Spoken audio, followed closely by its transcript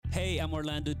Hey, I'm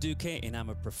Orlando Duque, and I'm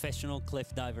a professional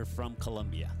cliff diver from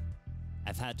Colombia.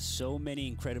 I've had so many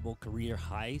incredible career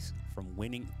highs, from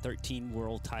winning 13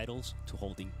 world titles to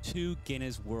holding 2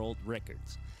 Guinness World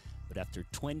Records. But after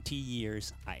 20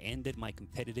 years, I ended my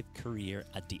competitive career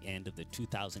at the end of the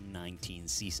 2019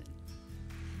 season.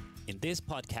 In this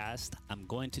podcast, I'm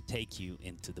going to take you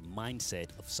into the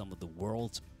mindset of some of the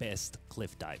world's best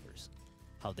cliff divers,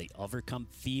 how they overcome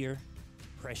fear,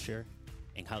 pressure,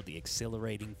 and how the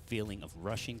exhilarating feeling of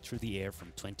rushing through the air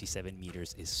from 27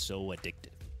 meters is so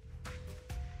addictive.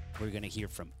 We're going to hear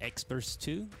from experts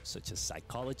too, such as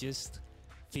psychologists,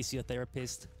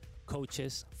 physiotherapists,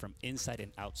 coaches from inside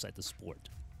and outside the sport.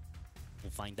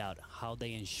 We'll find out how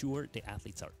they ensure the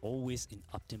athletes are always in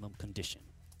optimum condition.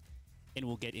 And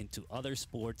we'll get into other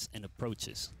sports and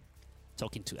approaches,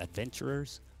 talking to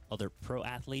adventurers, other pro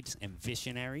athletes, and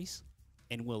visionaries.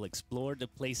 And we'll explore the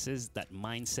places that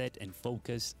mindset and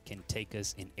focus can take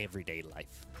us in everyday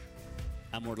life.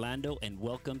 I'm Orlando, and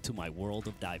welcome to my world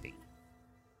of diving.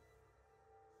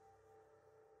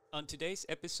 On today's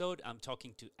episode, I'm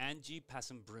talking to Angie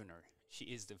Passenbrunner. She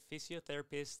is the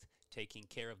physiotherapist taking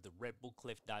care of the Red Bull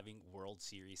Cliff Diving World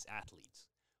Series athletes.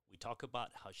 We talk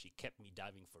about how she kept me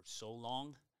diving for so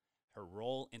long, her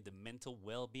role in the mental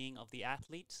well-being of the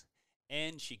athletes,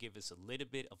 and she gave us a little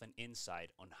bit of an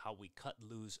insight on how we cut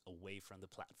loose away from the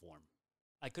platform.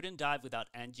 I couldn't dive without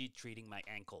Angie treating my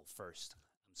ankle first.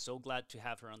 I'm so glad to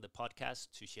have her on the podcast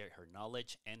to share her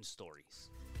knowledge and stories.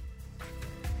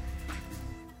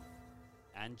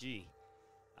 Angie,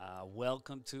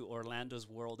 welcome to Orlando's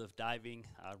World of Diving.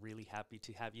 Really happy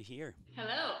to have you here.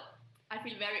 Hello. I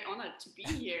feel very honored to be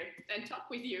here and talk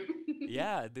with you.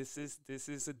 Yeah, this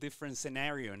is a different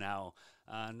scenario now.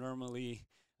 Normally,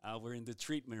 we're in the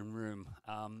treatment room.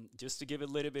 Just to give a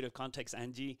little bit of context,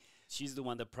 Angie, she's the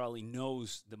one that probably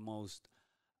knows the most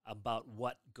about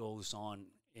what goes on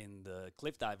in the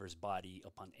cliff diver's body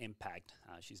upon impact.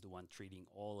 She's the one treating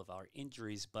all of our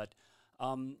injuries. But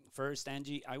first,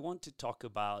 Angie, I want to talk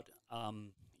about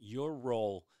your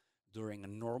role during a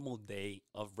normal day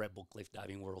of Red Bull Cliff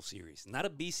Diving World Series. Not a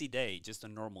busy day, just a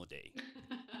normal day.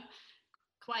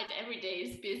 Quite every day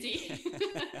is busy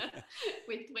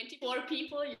with 24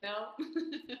 people,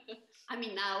 I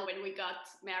mean, now when we got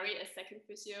married as second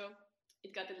physio,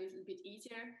 it got a little bit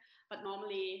easier. But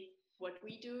normally what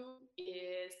we do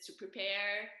is to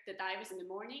prepare the divers in the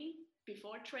morning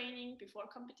before training, before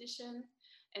competition,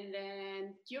 and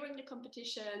then during the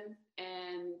competition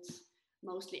and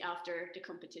mostly after the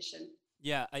competition.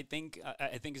 Yeah, I think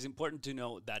it's important to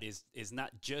know that is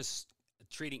not just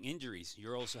treating injuries.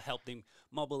 You're also helping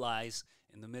mobilize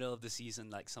in the middle of the season.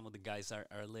 Like some of the guys are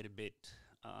a little bit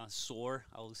sore,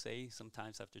 I will say,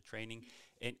 sometimes after training,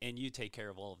 and you take care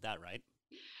of all of that, right?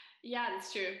 Yeah,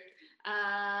 that's true.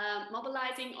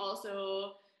 Mobilizing,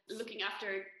 also looking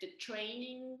after the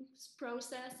training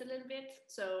process a little bit.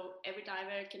 So every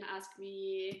diver can ask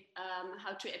me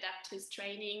how to adapt his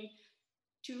training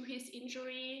to his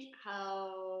injury,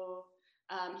 how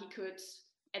he could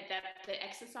adapt the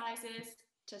exercises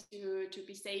just to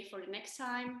be safe for the next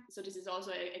time. So this is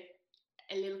also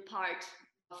a little part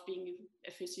of being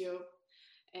a physio.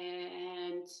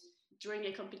 And during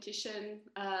a competition,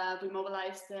 we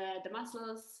mobilize the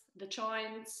muscles, the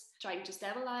joints, trying to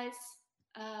stabilize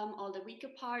all the weaker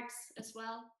parts as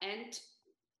well, and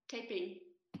taping.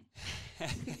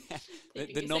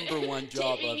 the number one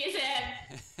job taping is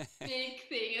a big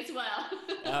thing as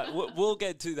well. We'll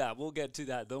get to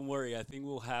that. Don't worry. I think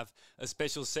we'll have a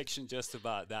special section just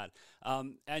about that.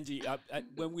 Angie,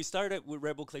 when we started with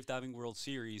Red Bull Cliff Diving World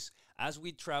Series, as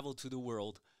we travel to the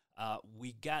world,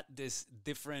 we got this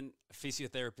different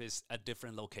physiotherapists at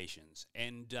different locations,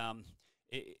 and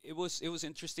it was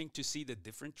interesting to see the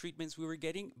different treatments we were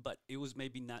getting, but it was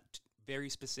maybe not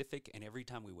very specific. And every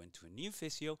time we went to a new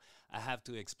physio, I have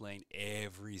to explain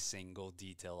every single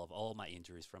detail of all my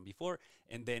injuries from before.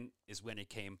 And then is when it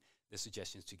came the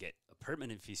suggestions to get a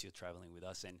permanent physio traveling with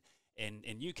us, and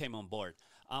you came on board.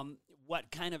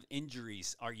 What kind of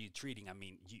injuries are you treating? I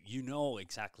mean, you know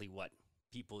exactly what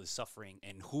people is suffering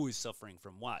and who is suffering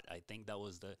from what. I think that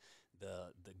was the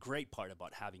great part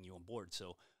about having you on board.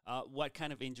 So what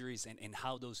kind of injuries and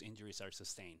how those injuries are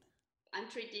sustained? I'm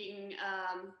treating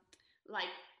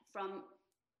like from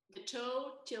the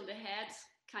toe till the head,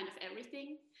 kind of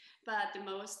everything. But the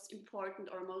most important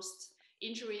or most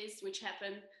injuries which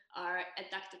happen are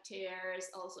adductor tears,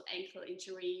 also ankle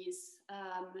injuries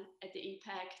at the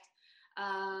impact.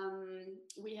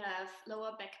 We have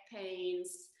lower back pains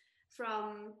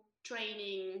from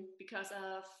training because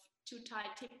of too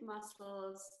tight hip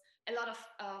muscles, a lot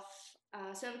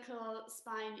of cervical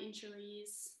spine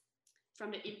injuries from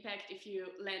the impact. If you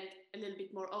land a little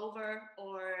bit more over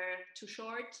or too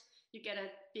short, you get a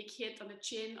big hit on the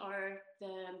chin or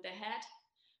the head.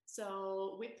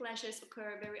 So whiplashes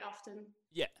occur very often.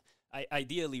 Yeah.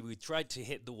 Ideally, we try to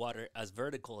hit the water as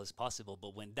vertical as possible,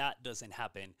 but when that doesn't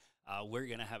happen, we're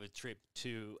going to have a trip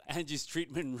to Angie's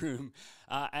treatment room.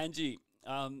 Angie,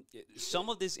 some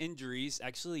of these injuries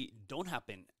actually don't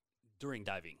happen during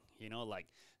diving. You know, like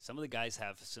some of the guys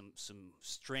have some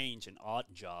strange and odd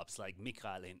jobs, like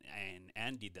Mikael and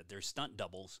Andy, that they're stunt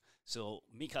doubles. So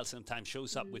Mikael sometimes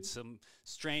shows up with some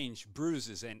strange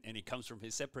bruises, and it comes from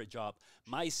his separate job.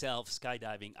 Myself,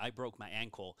 skydiving, I broke my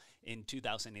ankle in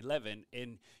 2011,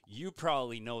 and you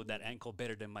probably know that ankle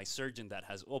better than my surgeon that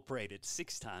has operated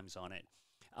 6 times on it.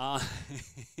 Uh,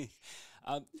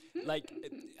 like,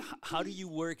 how do you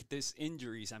work these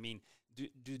injuries? I mean,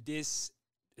 do this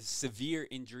severe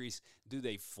injuries, do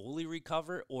they fully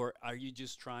recover, or are you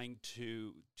just trying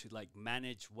to like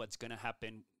manage what's going to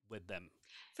happen with them?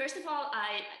 First of all,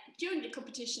 I during the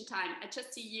competition time, I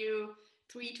just see you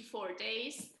 3 to 4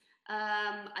 days.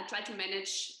 I try to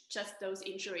manage just those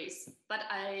injuries, but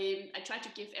I try to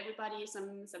give everybody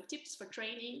some tips for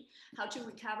training, how to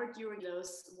recover during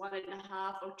those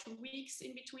 1.5 or 2 weeks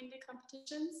in between the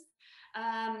competitions.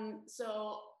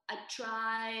 So I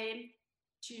try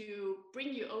to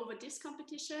bring you over this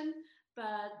competition,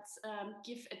 but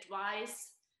give advice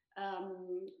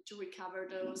to recover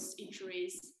those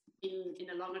injuries in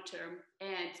a longer term,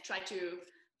 and try to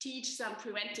teach some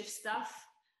preventive stuff,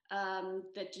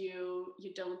 that you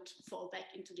don't fall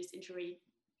back into this injury,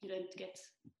 you don't get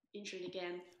injured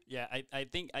again. Yeah, I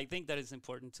think that it's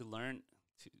important to learn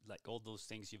to like all those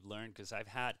things you've learned, because I've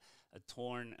had a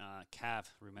torn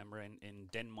calf, remember, in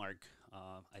Denmark,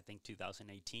 I think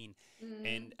 2018,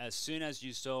 and as soon as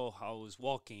you saw how I was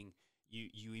walking,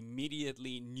 you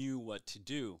immediately knew what to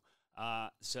do.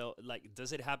 So like,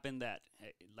 does it happen that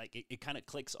like it kind of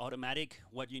clicks automatic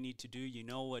what you need to do? You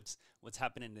know what's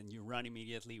happening, and you run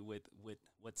immediately with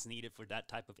what's needed for that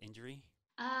type of injury.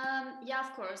 Yeah,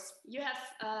 of course. You have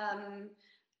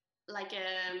like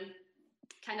a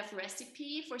kind of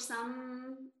recipe for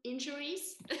some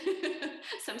injuries,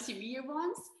 some severe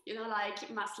ones,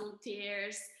 like muscle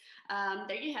tears.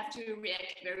 There you have to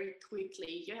react very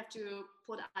quickly. You have to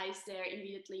put ice there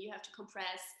immediately. You have to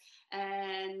compress,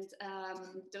 and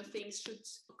those things should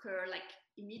occur like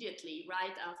immediately,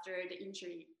 right after the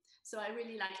injury. So I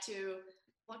really like to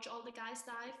watch all the guys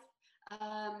dive,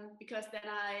 because then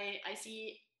I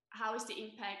see how is the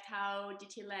impact, how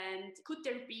did he land, could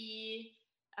there be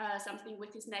something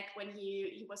with his neck when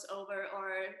he was over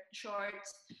or short,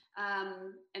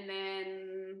 and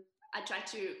then I try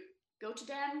to go to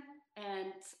them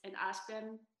and ask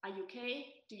them, are you okay,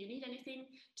 do you need anything,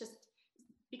 just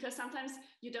because sometimes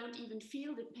you don't even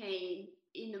feel the pain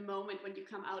in the moment when you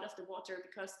come out of the water,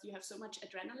 because you have so much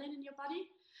adrenaline in your body.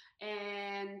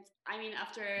 And I mean,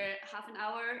 after half an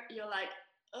hour, you're like,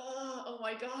 oh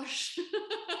my gosh,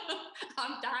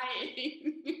 I'm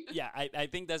dying. Yeah, I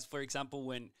think that's, for example,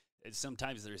 when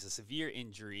sometimes there's a severe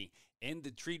injury and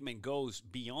the treatment goes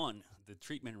beyond the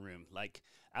treatment room. Like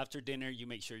after dinner, you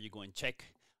make sure you go and check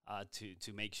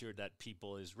to make sure that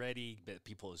people is ready, that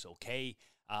people is okay.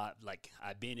 Like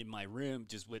I've been in my room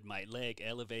just with my leg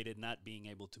elevated, not being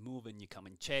able to move, and you come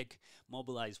and check,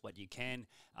 mobilize what you can.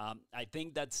 I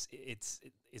think it's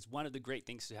one of the great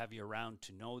things to have you around,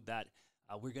 to know that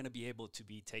we're going to be able to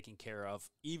be taken care of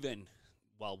even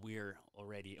while we're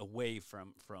already away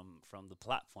from the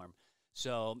platform.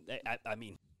 So I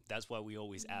mean, that's why we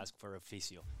always ask for a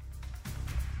physio.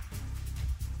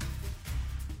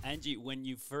 Angie, when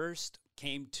you first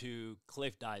came to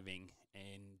cliff diving,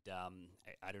 and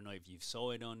I don't know if you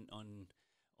saw it on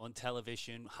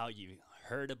television, how you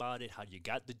heard about it, how you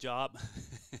got the job,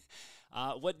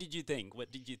 what did you think?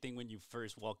 What did you think when you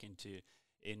first walked into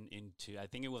I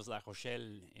think it was La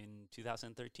Rochelle in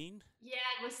 2013? Yeah,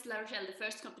 it was La Rochelle, the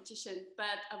first competition,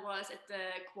 but I was at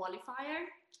the qualifier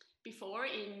before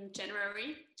in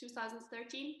January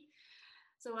 2013.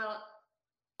 So, well,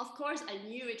 of course, I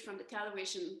knew it from the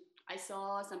television. I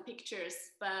saw some pictures,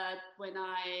 but when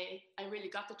I really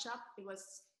got the job, it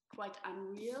was quite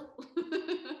unreal.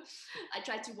 I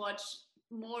tried to watch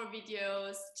more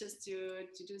videos just to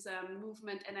do some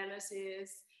movement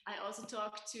analysis. I also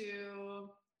talked to,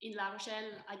 in La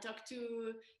Rochelle, I talked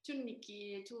to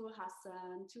Nikki, to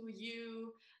Hassan, to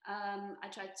you. I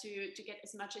tried to get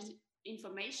as much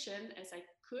information as I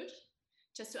could,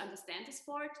 just to understand the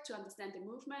sport, to understand the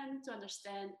movement, to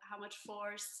understand how much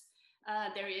force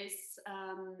there is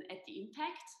at the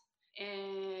impact.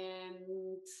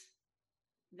 And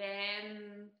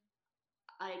then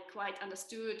I quite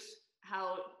understood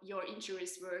how your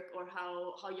injuries work, or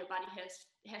how your body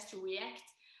has to react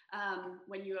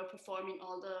when you are performing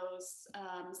all those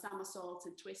somersaults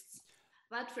and twists.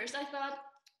 But first I thought,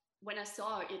 when I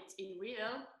saw it in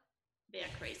real, they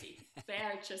are crazy. They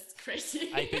are just crazy.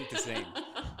 I think the same.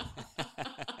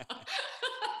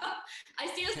 I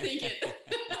still think it.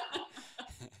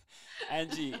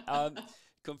 Angie,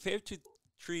 compared to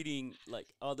treating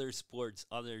like other sports,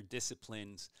 other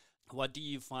disciplines, what do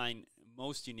you find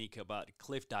most unique about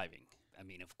cliff diving? I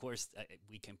mean, of course,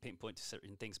 we can pinpoint to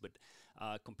certain things, but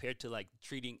compared to like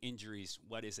treating injuries,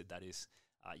 what is it that is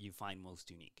you find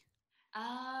most unique?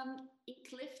 In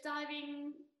cliff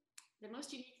diving, the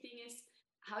most unique thing is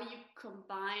how you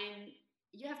combine.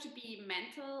 You have to be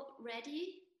mental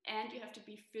ready and you have to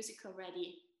be physical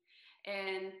ready.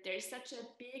 And there's such a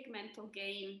big mental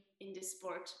game in this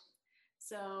sport.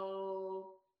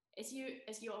 So as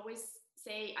you always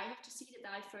say, I have to see the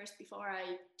dive first before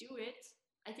I do it.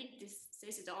 I think this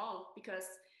says it all, because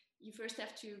you first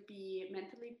have to be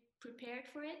mentally prepared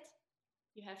for it.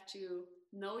 You have to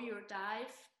know your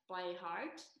dive by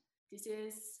heart. This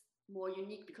is more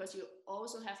unique because you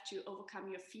also have to overcome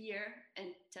your fear and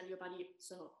tell your body,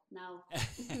 so now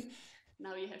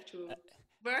now you have to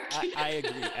work I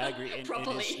agree. I agree. And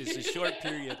properly. it's a short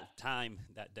period of time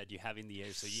that you have in the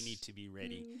air, so you need to be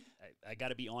ready. I got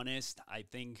to be honest. I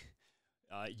think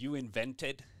you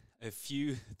invented a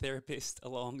few therapists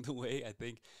along the way. I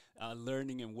think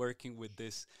learning and working with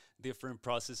this different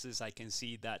processes, I can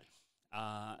see that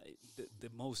the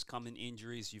most common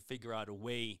injuries, you figure out a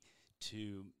way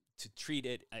to treat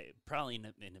it probably in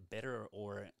a better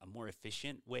or a more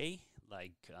efficient way,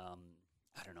 like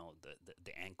I don't know,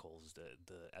 the ankles,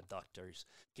 the adductors.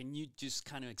 Can you just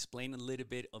kind of explain a little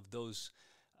bit of those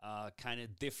kind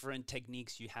of different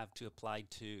techniques you have to apply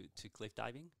to cliff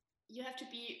diving? You have to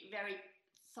be very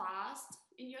fast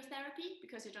in your therapy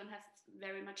because you don't have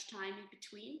very much time in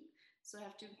between. So you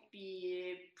have to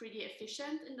be pretty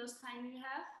efficient in those time you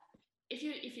have. If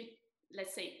you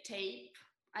let's say tape,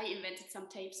 I invented some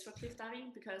tapes for cliff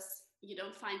diving because you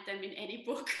don't find them in any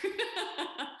book.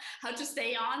 How to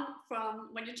stay on from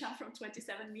when you jump from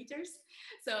 27 meters.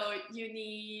 So you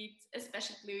need a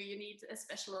special glue, you need a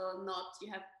special knot,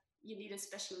 you need a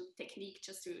special technique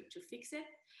just to fix it.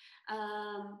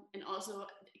 And also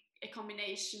a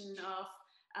combination of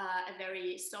a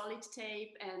very solid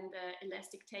tape and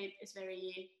elastic tape is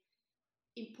very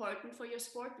important for your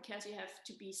sport, because you have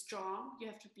to be strong, you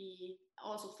have to be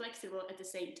also flexible at the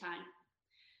same time.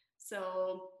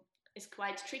 So it's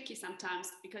quite tricky sometimes,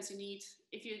 because you need,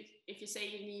 if you say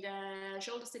you need a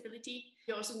shoulder stability,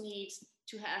 you also need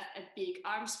to have a big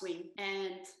arm swing,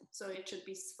 and so it should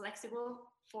be flexible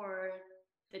for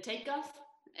the takeoff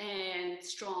and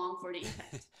strong for the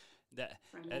impact.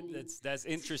 That's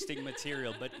interesting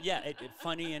material, but yeah,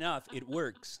 funny enough, it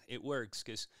works. It works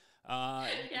because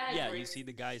you see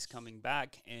the guys coming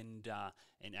back and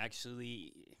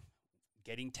actually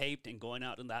getting taped and going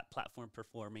out on that platform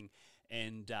performing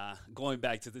and going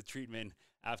back to the treatment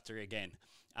after again.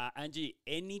 Angie,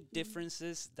 any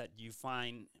differences that you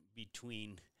find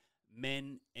between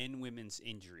men and women's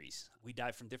injuries? We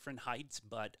dive from different heights,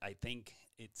 but I think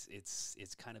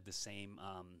it's kind of the same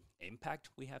impact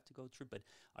we have to go through. But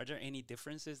are there any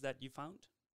differences that you found?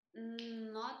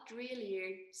 Not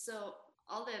really. So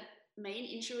all the main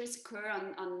injuries occur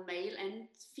on male and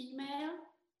female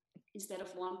instead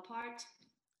of one part,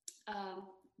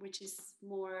 which is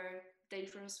more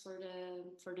dangerous for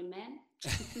the men.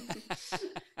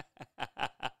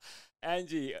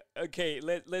 Angie, okay,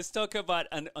 let's talk about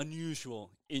an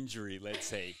unusual injury. Let's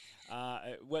say,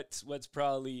 what's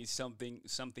probably something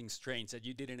strange that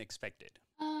you didn't expect it?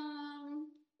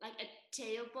 Like a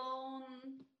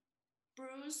tailbone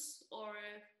bruise or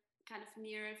kind of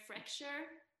near fracture.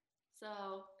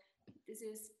 So this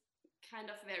is kind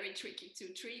of very tricky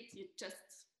to treat. You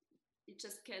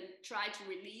just can try to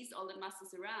release all the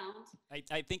muscles around.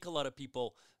 I think a lot of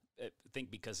people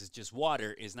think because it's just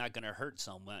water is not going to hurt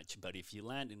so much, but if you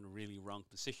land in a really wrong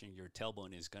position, your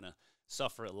tailbone is going to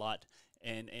suffer a lot.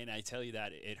 And I tell you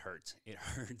that it hurts. It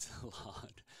hurts a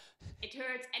lot. It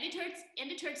hurts,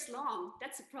 and it hurts long.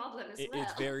 That's a problem as well.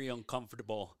 It's very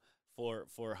uncomfortable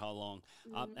for how long.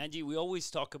 Angie, we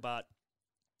always talk about,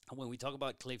 when we talk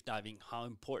about cliff diving, how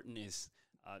important is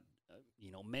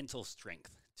mental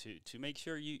strength to make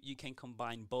sure you can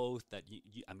combine both. That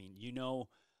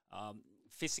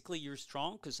physically you're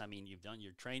strong because you've done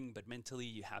your training, but mentally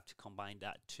you have to combine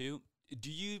that too.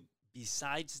 Do you,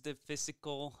 besides the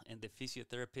physical and the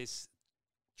physiotherapist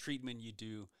treatment you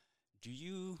do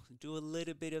you do a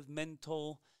little bit of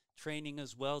mental training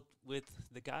as well with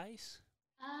the guys?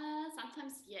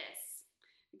 Sometimes yes.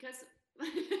 because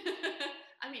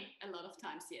I mean, a lot of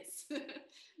times, yes.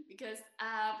 Because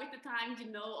with the time,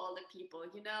 you know all the people.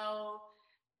 You know,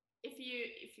 if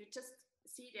you just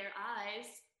see their eyes,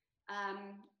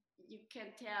 you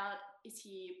can tell, is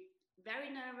he very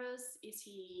nervous? Is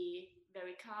he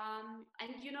very calm?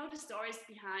 And you know the stories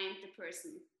behind the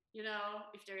person. You know,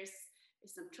 if there is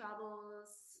some troubles,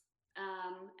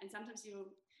 and sometimes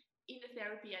in the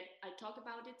therapy, I talk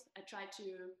about it. I try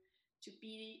to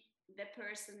be the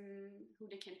person who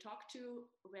they can talk to,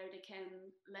 where they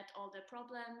can let all their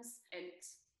problems and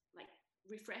like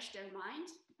refresh their mind,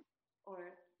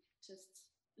 or just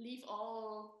leave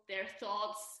all their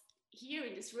thoughts here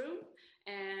in this room,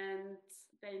 and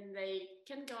then they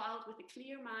can go out with a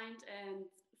clear mind and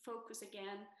focus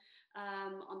again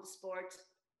on the sport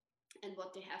and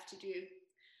what they have to do.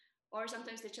 Or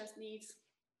sometimes they just need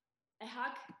a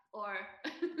hug, or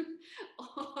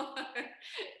or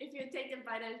if you take them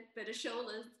by the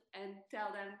shoulders and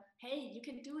tell them, hey, you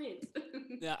can do it.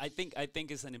 Yeah, I think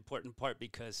it's an important part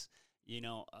because you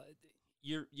know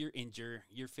you're injured,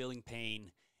 you're feeling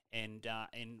pain, and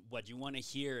what you want to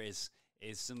hear is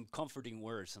some comforting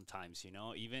words sometimes. You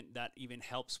know, even that even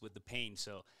helps with the pain.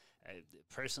 So uh,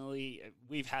 personally,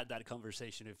 we've had that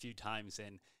conversation a few times,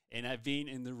 and I've been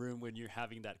in the room when you're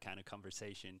having that kind of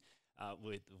conversation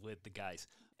with the guys.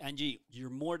 Angie, you're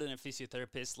more than a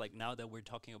physiotherapist. Like now that we're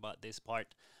talking about this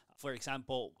part, for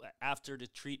example, after the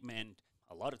treatment,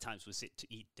 a lot of times we sit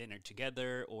to eat dinner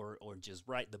together or just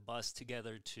ride the bus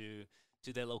together to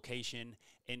the location,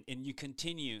 and you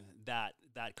continue that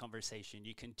conversation.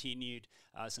 You continued.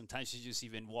 Sometimes you just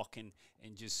even walk in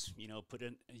and just put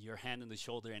your hand on the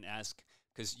shoulder and ask,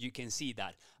 because you can see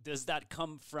that. Does that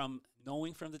come from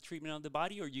knowing from the treatment on the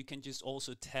body, or you can just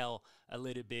also tell a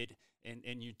little bit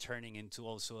and you're turning into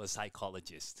also a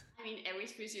psychologist? I mean, every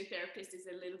physiotherapist is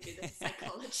a little bit of a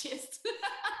psychologist.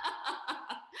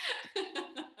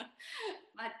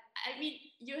 But I mean,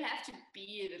 you have to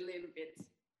be it a little bit,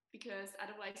 because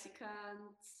otherwise you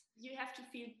can't. You have to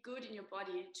feel good in your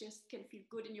body. You just can feel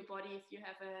good in your body if you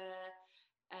have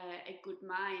a good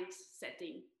mind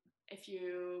setting. If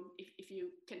you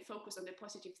can focus on the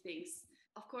positive things.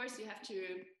 Of course, you have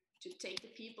to take the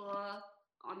people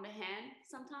on the hand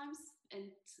sometimes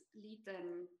and lead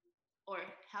them or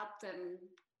help them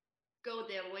go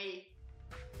their way.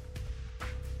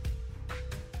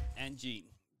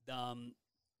 Angie, um,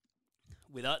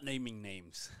 without naming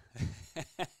names,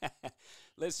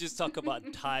 let's just talk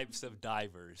about types of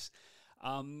divers.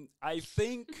 I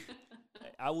think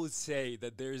I would say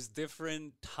that there's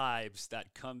different types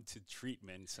that come to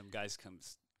treatment. Some guys come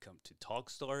to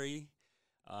talk story.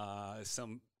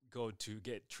 Some go to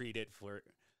get treated for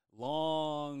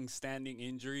long-standing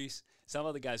injuries. Some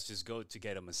of the guys just go to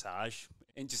get a massage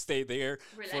and just stay there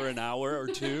for Relax. an hour or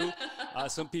two.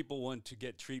 Some people want to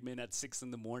get treatment at 6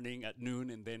 in the morning, at noon,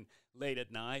 and then late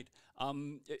at night.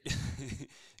 Can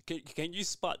you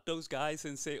spot those guys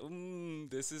and say,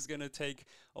 this is gonna take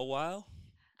a while?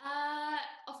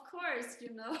 Of course,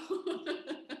 you know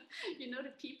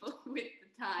the people with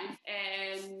the time,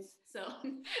 and so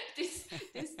this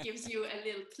gives you a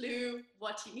little clue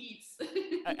what he needs.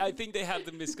 I think they have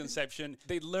the misconception.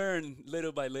 They learn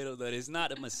little by little that it's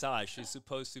not a massage; it's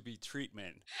supposed to be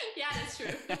treatment. Yeah, that's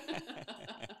true.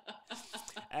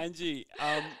 Angie,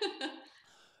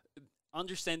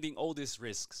 understanding all these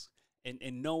risks and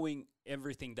knowing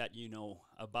everything that you know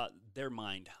about their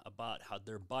mind, about how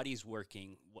their body's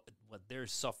working, what they're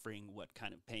suffering, what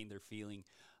kind of pain they're feeling.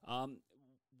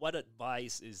 What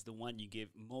advice is the one you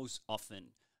give most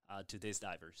often to these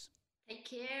divers? Take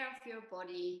care of your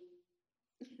body.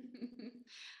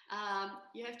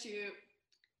 You have to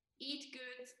eat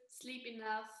good, sleep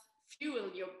enough,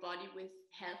 fuel your body with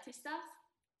healthy stuff.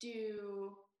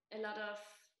 Do a lot of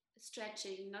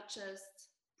stretching, not just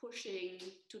pushing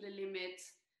to the limit.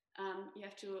 You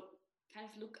have to kind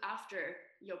of look after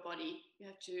your body. You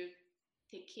have to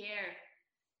take care,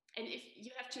 and if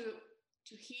you have to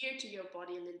hear to your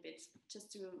body a little bit,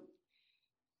 just to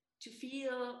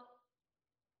feel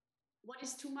what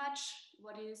is too much,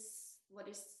 what is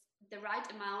the right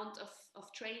amount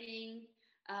of training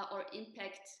or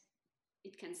impact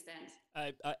it can stand.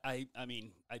 I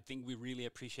mean, I think we really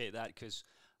appreciate that because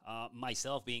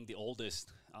myself being the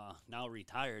oldest, now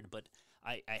retired, but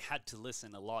I had to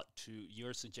listen a lot to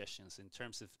your suggestions in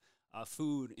terms of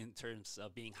food, in terms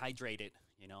of being hydrated.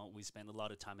 You know, we spend a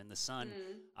lot of time in the sun.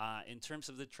 In terms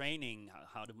of the training,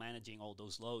 how to managing all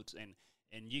those loads, and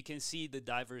you can see the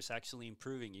divers actually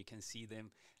improving. You can see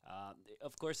them.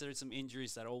 Of course, there's some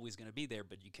injuries that are always going to be there,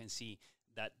 but you can see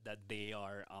that they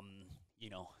are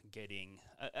getting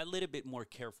a little bit more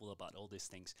careful about all these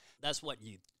things. That's what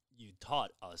you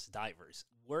taught us divers.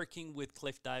 Working with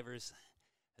cliff divers,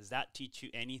 does that teach you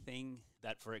anything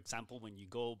that, for example, when you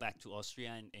go back to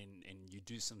Austria and you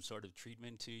do some sort of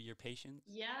treatment to your patients?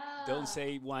 Yeah. Don't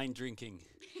say wine drinking.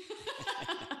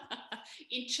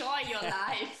 Enjoy your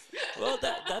life. Well,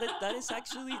 that is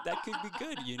actually, that could be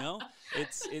good,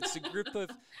 It's a group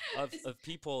of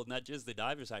people, not just the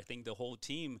divers. I think the whole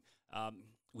team,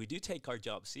 we do take our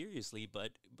job seriously,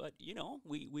 but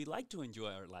we like to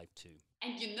enjoy our life too.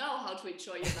 And you know how to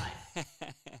enjoy your life.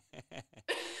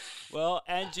 Well,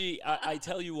 Angie, I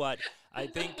tell you what, I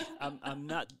think I'm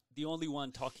not the only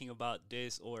one talking about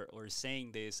this or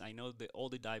saying this. I know that all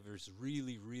the divers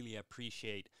really, really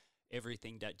appreciate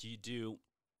everything that you do.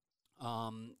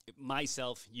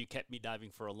 Myself, you kept me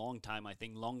diving for a long time, I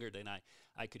think longer than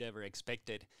I could ever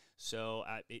expected. So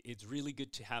it's really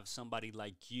good to have somebody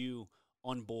like you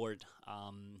on board,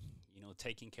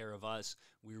 taking care of us.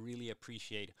 We really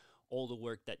appreciate all the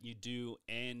work that you do,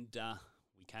 and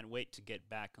we can't wait to get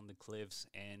back on the cliffs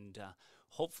and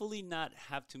hopefully not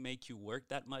have to make you work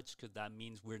that much, because that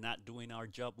means we're not doing our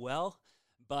job well.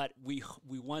 But we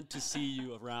want to see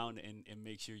you around and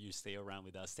make sure you stay around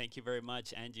with us. Thank you very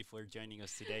much, Angie, for joining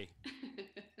us today.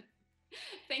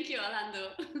 Thank you, Orlando.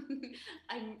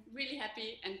 I'm really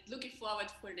happy and looking forward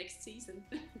for next season.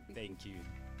 Thank you.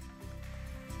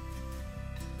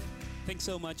 Thanks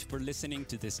so much for listening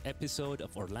to this episode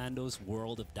of Orlando's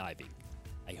World of Diving.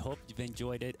 I hope you've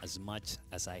enjoyed it as much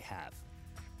as I have.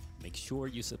 Make sure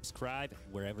you subscribe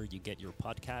wherever you get your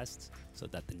podcasts so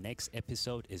that the next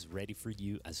episode is ready for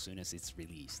you as soon as it's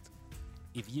released.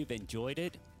 If you've enjoyed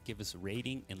it, give us a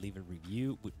rating and leave a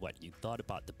review with what you thought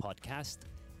about the podcast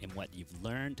and what you've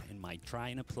learned and might try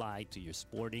and apply to your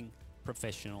sporting,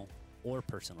 professional, or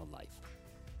personal life.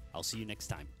 I'll see you next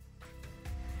time.